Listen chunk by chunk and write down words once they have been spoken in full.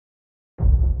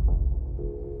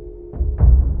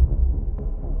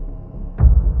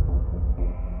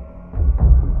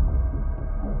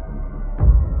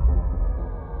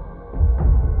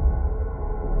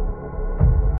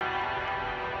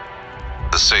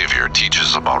Savior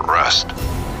teaches about rest.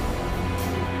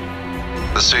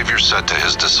 The Savior said to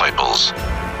his disciples,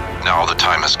 "Now the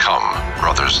time has come,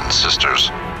 brothers and sisters,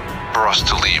 for us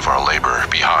to leave our labor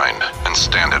behind and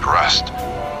stand at rest.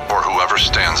 For whoever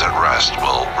stands at rest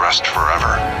will rest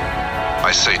forever.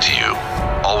 I say to you,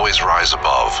 always rise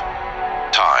above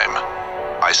time.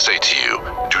 I say to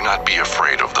you, do not be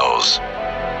afraid of those.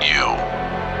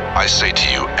 I say to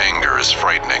you, anger is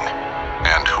frightening,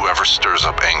 and whoever stirs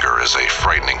up anger is a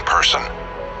frightening person.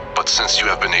 But since you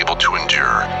have been able to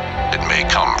endure, it may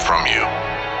come from you."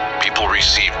 People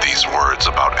received these words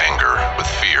about anger with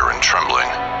fear and trembling.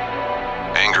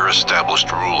 Anger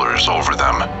established rulers over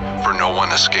them, for no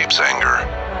one escapes anger.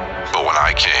 But when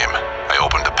I came, I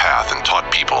opened a path and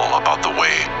taught people about the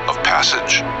way of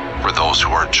passage for those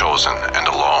who are chosen and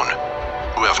alone,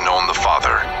 who have known the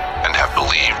Father and have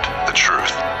believed the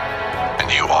truth.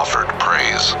 And you offered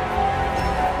praise,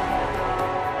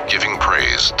 giving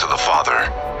praise to the Father.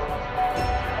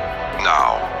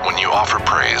 Now, when you offer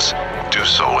praise, do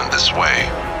so in this way.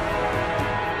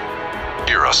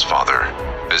 Hear us, Father,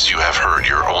 as you have heard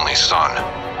your only Son,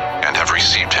 and have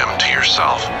received him to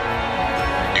yourself.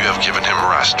 You have given him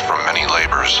rest from many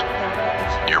labors.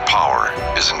 Your power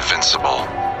is invincible,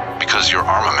 because your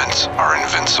armaments are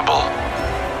invincible.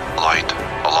 Light,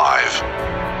 alive,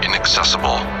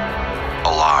 inaccessible,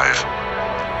 alive.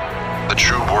 The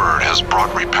true word has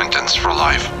brought repentance for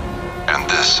life, and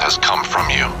this has come from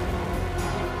you.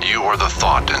 You are the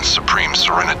thought and supreme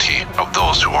serenity of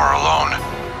those who are alone.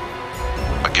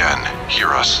 Again,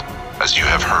 hear us, as you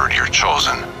have heard your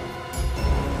chosen.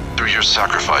 Through your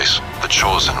sacrifice, the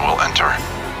chosen will enter.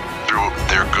 Through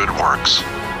their good works,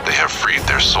 they have freed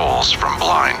their souls from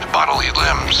blind bodily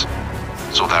limbs,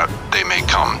 so that they may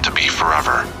come to be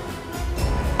forever.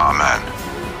 Amen.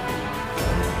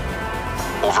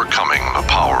 Overcoming the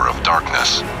power of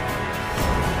darkness.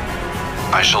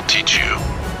 I shall teach you.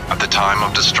 At the time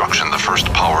of destruction, the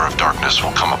first power of darkness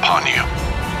will come upon you.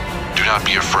 Do not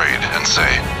be afraid and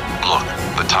say, "Look,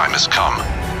 the time has come."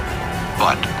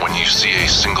 But when you see a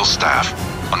single staff,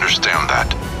 understand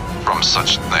that from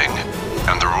such thing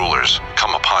and the rulers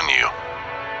come upon you.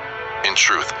 In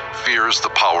truth, fear is the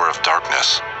power of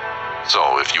darkness.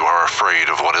 So if you are afraid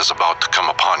of what is about to come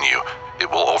upon you, it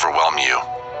will overwhelm you.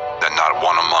 Then not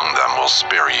one among them will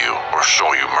spare you or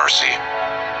show you mercy.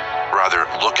 Rather,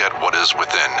 look at what is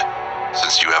within,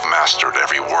 since you have mastered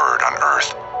every word on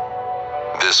earth.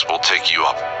 This will take you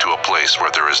up to a place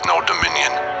where there is no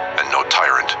dominion and no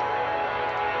tyrant.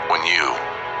 When you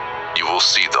will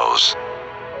see those,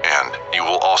 and you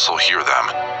will also hear them.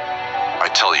 I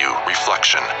tell you,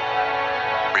 reflection.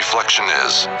 Reflection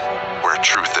is where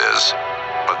truth is,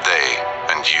 but they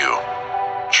and you,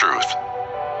 truth.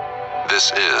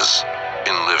 This is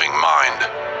in living mind.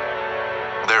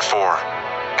 Therefore,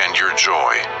 and your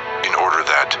joy, in order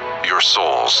that your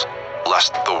souls,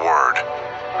 lest the word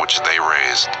which they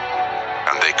raised,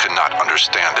 and they could not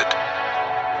understand it,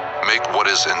 make what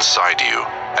is inside you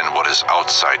and what is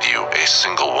outside you a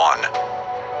single one.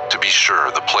 To be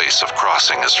sure, the place of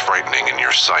crossing is frightening in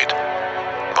your sight,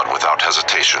 but without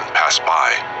hesitation pass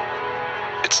by.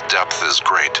 Its depth is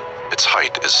great, its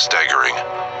height is staggering.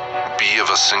 Be of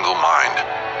a single mind,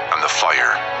 and the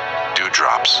fire,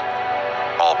 dewdrops,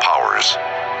 all powers,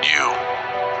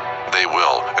 they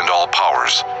will, and all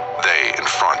powers, they in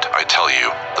front, I tell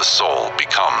you, the soul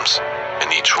becomes,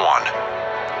 in each one.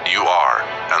 You are,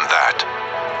 and that.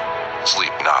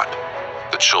 Sleep not,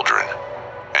 the children,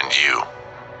 and you.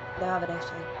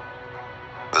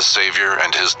 The Savior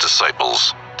and his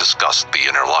disciples discussed the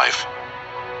inner life.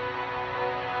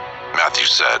 Matthew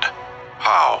said,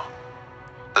 "How?"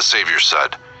 The Savior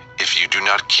said, "If you do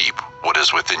not keep what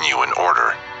is within you in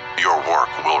order, your work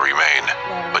will remain,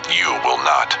 but you will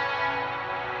not."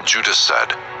 Judas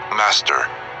said, "Master,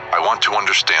 I want to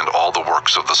understand all the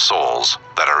works of the souls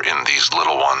that are in these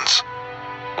little ones.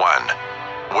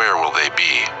 Where will they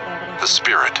be? The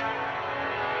Spirit."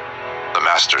 The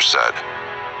Master said,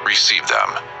 "Receive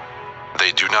them.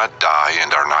 They do not die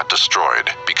and are not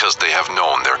destroyed, because they have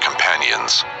known their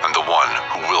companions and the one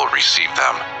who will receive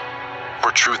them.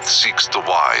 For truth seeks the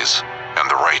wise and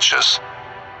the righteous."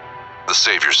 The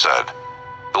Savior said,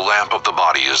 "The lamp of the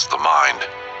body is the mind.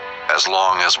 As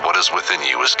long as what is within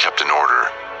you is kept in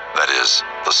order, that is,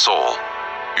 the soul,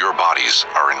 your bodies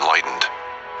are enlightened.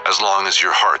 As long as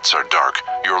your hearts are dark,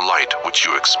 your light which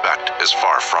you expect is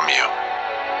far from you.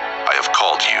 I have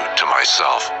called you to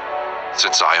myself,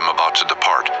 since I am about to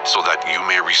depart, so that you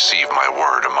may receive my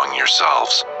word among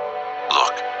yourselves.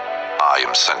 Look, I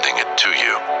am sending it to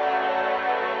you.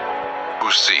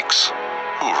 Who seeks?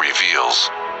 Who reveals?"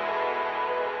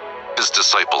 His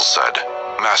disciples said,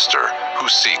 Master, who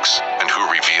seeks and who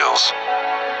reveals?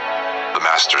 The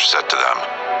Master said to them,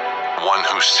 One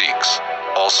who seeks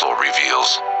also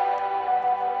reveals.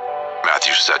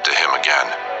 Matthew said to him again,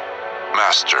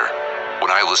 Master, when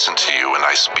I listen to you and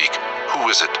I speak, who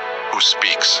is it who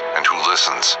speaks and who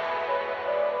listens?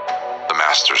 The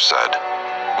Master said,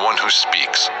 One who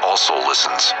speaks also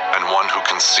listens, and one who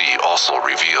can see also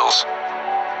reveals.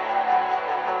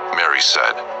 Mary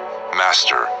said,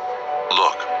 Master,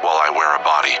 look, while I wear a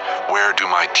body, where do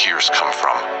my tears come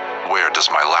from? Where does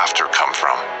my laughter come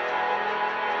from?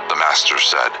 The Master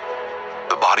said,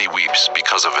 The body weeps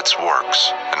because of its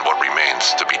works and what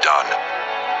remains to be done.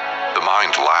 The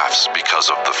mind laughs because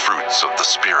of the fruits of the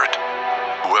Spirit.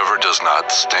 Whoever does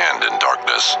not stand in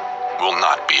darkness will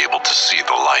not be able to see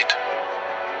the light.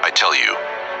 I tell you,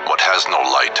 what has no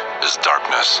light is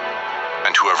darkness,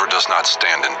 and whoever does not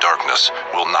stand in darkness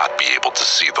will not be able to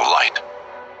see the light.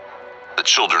 The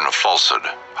children of falsehood,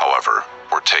 however,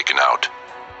 were taken out.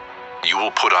 You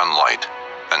will put on light,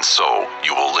 and so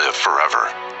you will live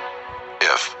forever.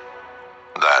 If,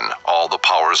 then, all the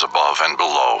powers above and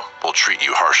below will treat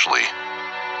you harshly,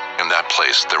 in that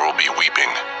place there will be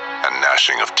weeping and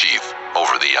gnashing of teeth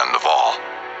over the end of all.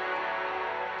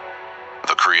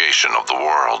 The creation of the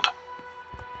world.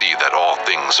 See that all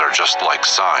things are just like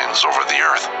signs over the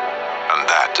earth, and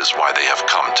that is why they have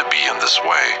come to be in this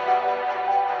way.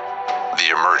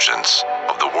 The emergence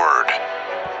of the Word.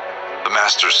 The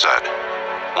Master said,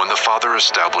 When the Father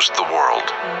established the world,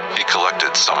 he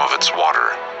collected some of its water,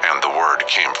 and the Word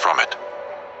came from it.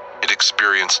 It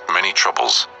experienced many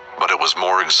troubles, but it was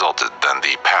more exalted than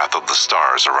the path of the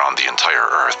stars around the entire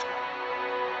earth.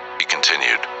 He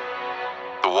continued,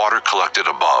 The water collected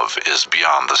above is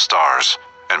beyond the stars,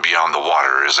 and beyond the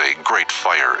water is a great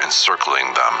fire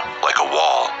encircling them like a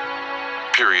wall.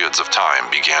 Periods of time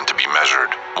began to be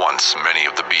measured once many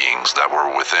of the beings that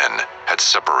were within had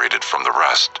separated from the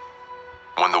rest.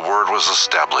 When the Word was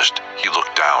established, he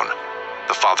looked down.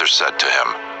 The Father said to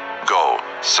him, Go,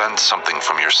 send something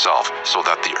from yourself so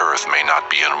that the earth may not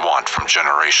be in want from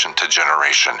generation to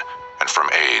generation and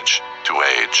from age to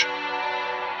age.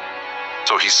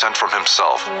 So he sent from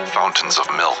himself fountains of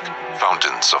milk,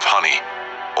 fountains of honey,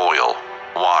 oil,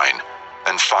 wine,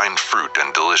 and fine fruit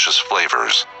and delicious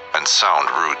flavors, and sound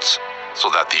roots, so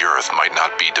that the earth might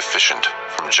not be deficient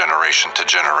from generation to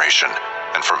generation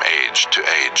and from age to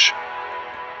age.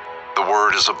 The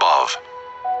Word is above,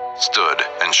 stood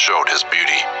and showed his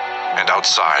beauty, and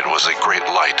outside was a great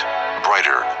light,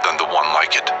 brighter than the one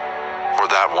like it, for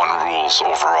that one rules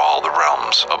over all the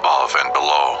realms above and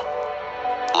below.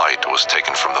 Light was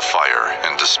taken from the fire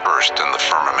and dispersed in the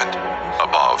firmament,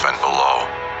 above and below.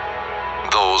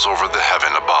 Those over the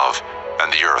heaven above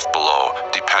and the earth below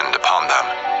depend upon them.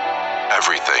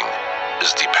 Everything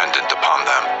is dependent upon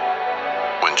them.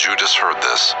 When Judas heard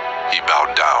this, he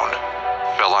bowed down,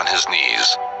 fell on his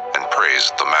knees, and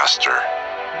praised the Master.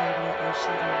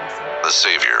 The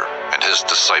Savior and his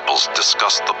disciples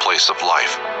discussed the place of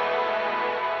life.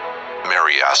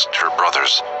 Mary asked her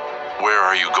brothers, Where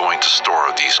are you going to store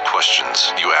these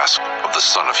questions you ask of the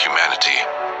Son of Humanity?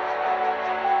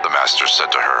 The Master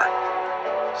said to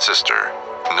her, Sister,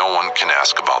 no one can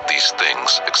ask about these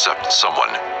things except someone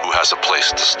who has a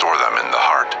place to store them in the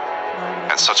heart.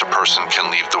 And such a person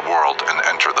can leave the world and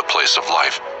enter the place of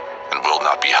life, and will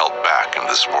not be held back in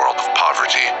this world of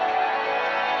poverty.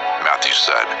 Matthew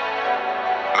said,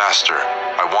 Master,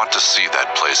 I want to see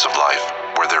that place of life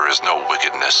where there is no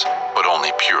wickedness, but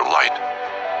only pure light.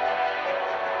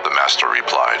 The Master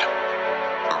replied,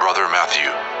 Brother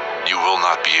Matthew, you will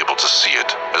not be able to see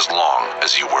it as long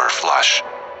as you wear flesh.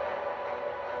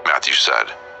 Matthew said,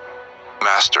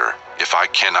 Master, if I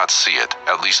cannot see it,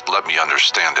 at least let me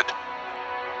understand it.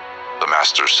 The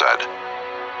Master said,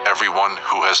 Everyone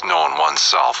who has known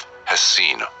oneself has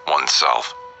seen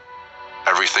oneself.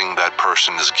 Everything that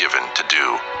person is given to do,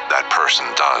 that person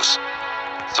does.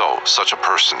 So such a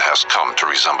person has come to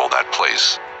resemble that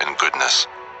place in goodness.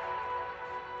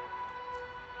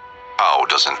 How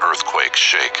does an earthquake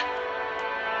shake?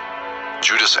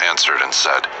 Judas answered and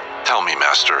said, Tell me,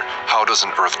 Master, how does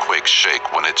an earthquake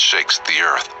shake when it shakes the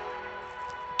earth?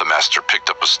 The Master picked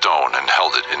up a stone and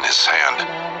held it in his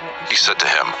hand. He said to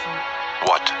him,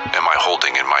 What am I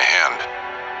holding in my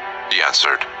hand? He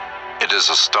answered, It is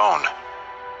a stone.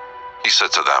 He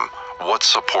said to them, What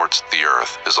supports the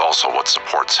earth is also what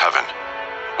supports heaven.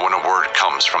 When a word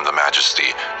comes from the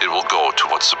Majesty, it will go to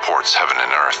what supports heaven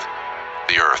and earth.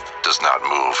 The earth does not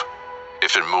move.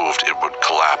 If it moved, it would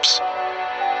collapse.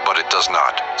 But it does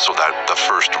not, so that the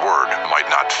first word might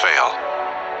not fail.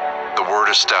 The Word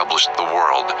established the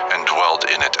world and dwelled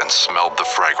in it and smelled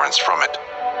the fragrance from it.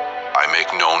 I make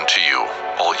make known to you,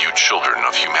 all you children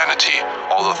of humanity,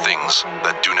 all the things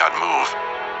that do not move,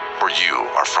 for you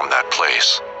are from that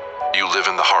place. You live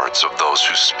in the hearts of those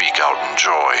who speak out in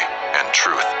joy and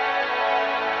truth.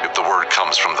 If the word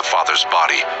comes from the Father's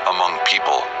body among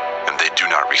people, and they do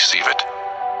not receive it,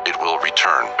 it will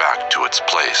return back to its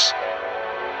place.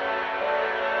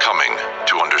 Coming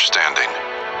to understanding.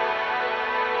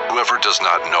 Whoever does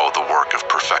not know the work of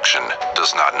perfection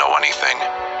does not know anything.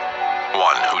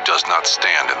 One who does not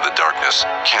stand in the darkness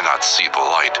cannot see the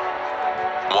light.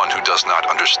 One who does not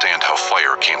understand how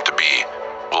fire came to be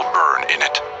will burn in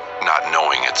it, not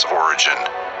knowing its origin.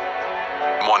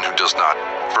 One who does not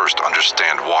first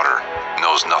understand water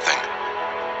knows nothing.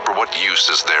 For what use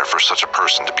is there for such a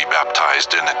person to be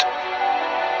baptized in it?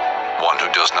 One who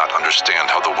does not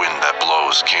understand how the wind that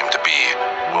blows came to be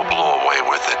will blow away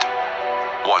with it.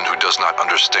 One who does not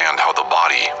understand how the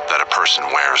body that a person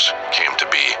wears came to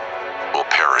be will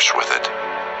perish with it.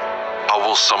 How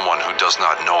will someone who does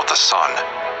not know the Son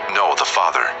know the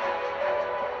Father?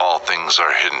 All things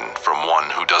are hidden from one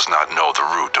who does not know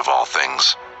the root of all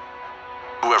things.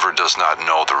 Whoever does not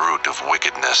know the root of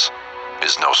wickedness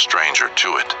is no stranger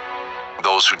to it.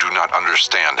 Those who do not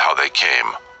understand how they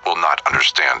came will not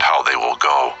understand how they will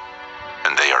go,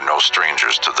 and they are no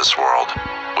strangers to this world,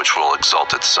 which will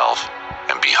exalt itself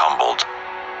and be humbled.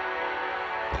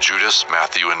 Judas,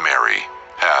 Matthew, and Mary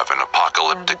have an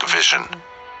apocalyptic vision.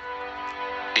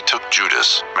 He took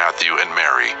Judas, Matthew, and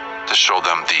Mary to show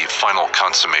them the final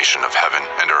consummation of heaven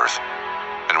and earth,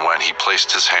 and when he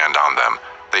placed his hand on them,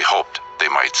 they hoped they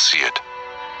might see it.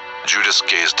 Judas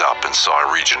gazed up and saw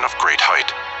a region of great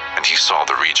height, and he saw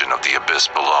the region of the abyss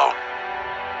below.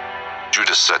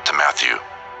 Judas said to Matthew,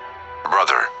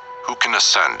 "Brother, who can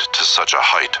ascend to such a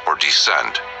height or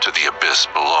descend to the abyss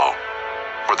below?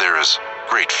 For there is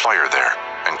great fire there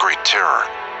and great terror."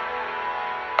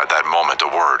 At that moment a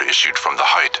word issued from the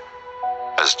height.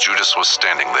 As Judas was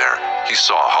standing there, he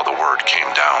saw how the word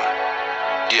came down.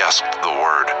 He asked the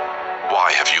word,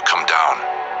 "Why have you come down?"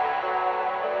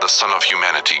 The Son of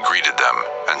Humanity greeted them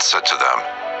and said to them,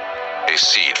 "A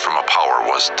seed from a power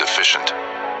was deficient,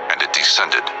 and it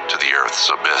descended to the earth's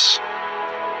abyss.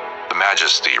 The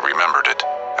Majesty remembered it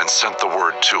and sent the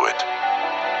word to it.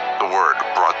 The word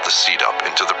brought the seed up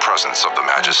into the presence of the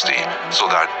Majesty so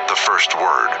that the first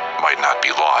word might not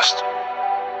be lost."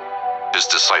 His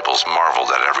disciples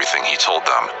marveled at everything he told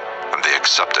them, and they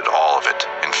accepted all of it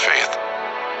in faith.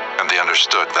 And they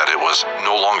understood that it was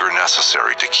no longer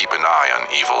necessary to keep an eye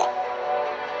on evil.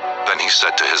 Then he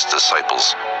said to his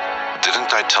disciples,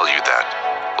 "Didn't I tell you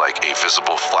that, like a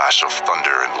visible flash of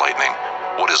thunder and lightning,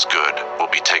 what is good will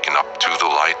be taken up to the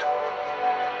light?"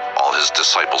 All his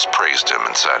disciples praised him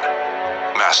and said,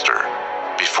 "Master,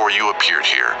 before you appeared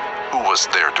here, who was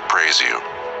there to praise you?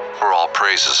 For all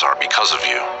praises are because of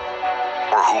you.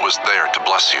 Or who was there to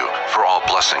bless you? For all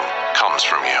blessing comes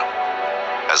from you."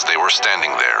 As they were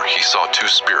standing there, he saw two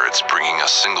spirits bringing a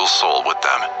single soul with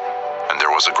them, and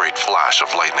there was a great flash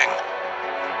of lightning.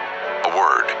 A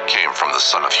word came from the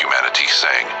Son of Humanity,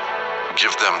 saying,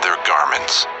 "Give them their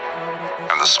garments."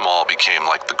 And the small became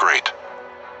like the great.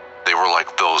 They were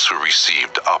like those who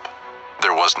received up.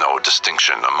 There was no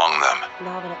distinction among them.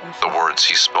 The words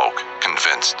he spoke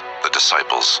convinced the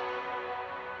disciples.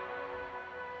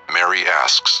 Mary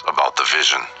asks about the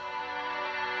vision.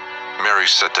 Mary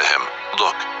said to him,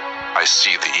 "Look, I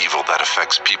see the evil that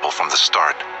affects people from the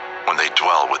start when they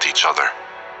dwell with each other."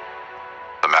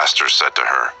 The Master said to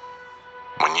her,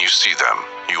 "When you see them,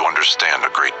 you understand a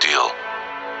great deal.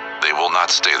 They will not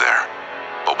stay there,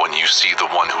 but when you see the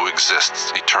one who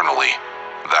exists eternally,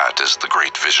 that is the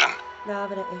great vision."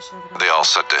 They all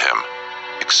said to him,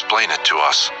 "Explain it to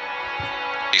us."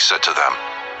 He said to them,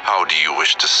 "How do you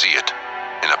wish to see it?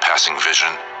 In a passing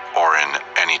vision or in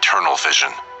an eternal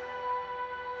vision?"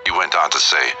 He went on to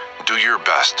say, "Do your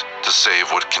best to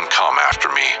save what can come after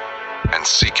me, and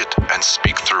seek it and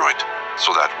speak through it,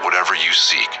 so that whatever you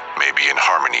seek may be in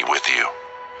harmony with you.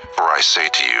 For I say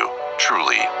to you,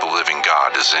 truly the living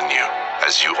God is in you,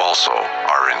 as you also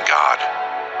are in God."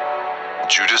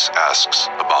 Judas asks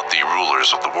about the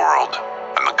rulers of the world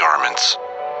and the garments.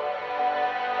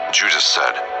 Judas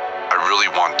said, "I really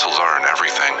want to learn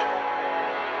everything."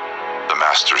 The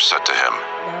Master said to him,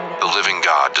 "The living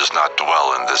God does not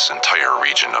dwell in this entire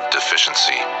region of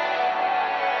deficiency."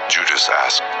 Judas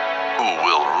asked, "Who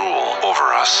will rule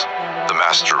over us?" The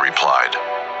Master replied,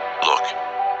 "Look,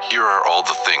 here are all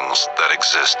the things that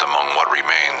exist among what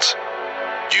remains.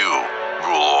 You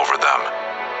rule over them."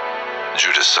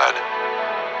 Judas said,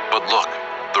 "But look,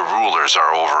 the rulers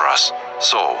are over us,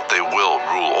 so they will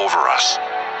rule over us."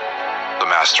 The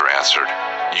Master answered,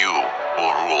 "You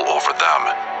will rule over them.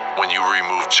 When you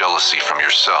remove jealousy from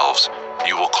yourselves,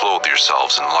 you will clothe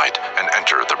yourselves in light and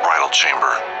enter the bridal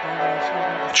chamber.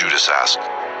 Judas asked,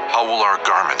 "How will our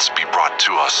garments be brought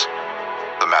to us?"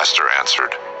 The master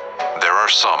answered, "There are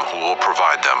some who will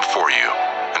provide them for you,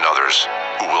 and others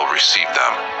who will receive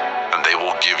them, and they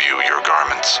will give you your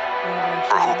garments.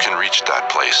 For who can reach that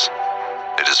place?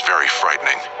 It is very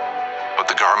frightening. But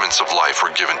the garments of life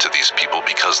were given to these people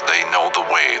because they know the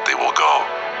way they will go.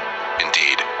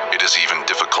 Indeed, it is even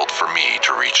difficult for me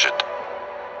to reach it."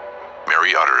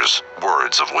 Mary utters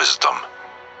words of wisdom.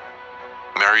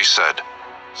 Mary said,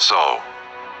 "So,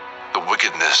 the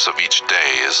wickedness of each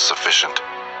day is sufficient.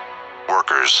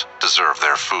 Workers deserve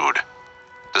their food.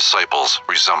 Disciples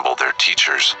resemble their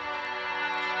teachers."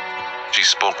 She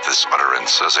spoke this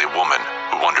utterance as a woman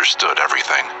who understood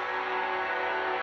everything.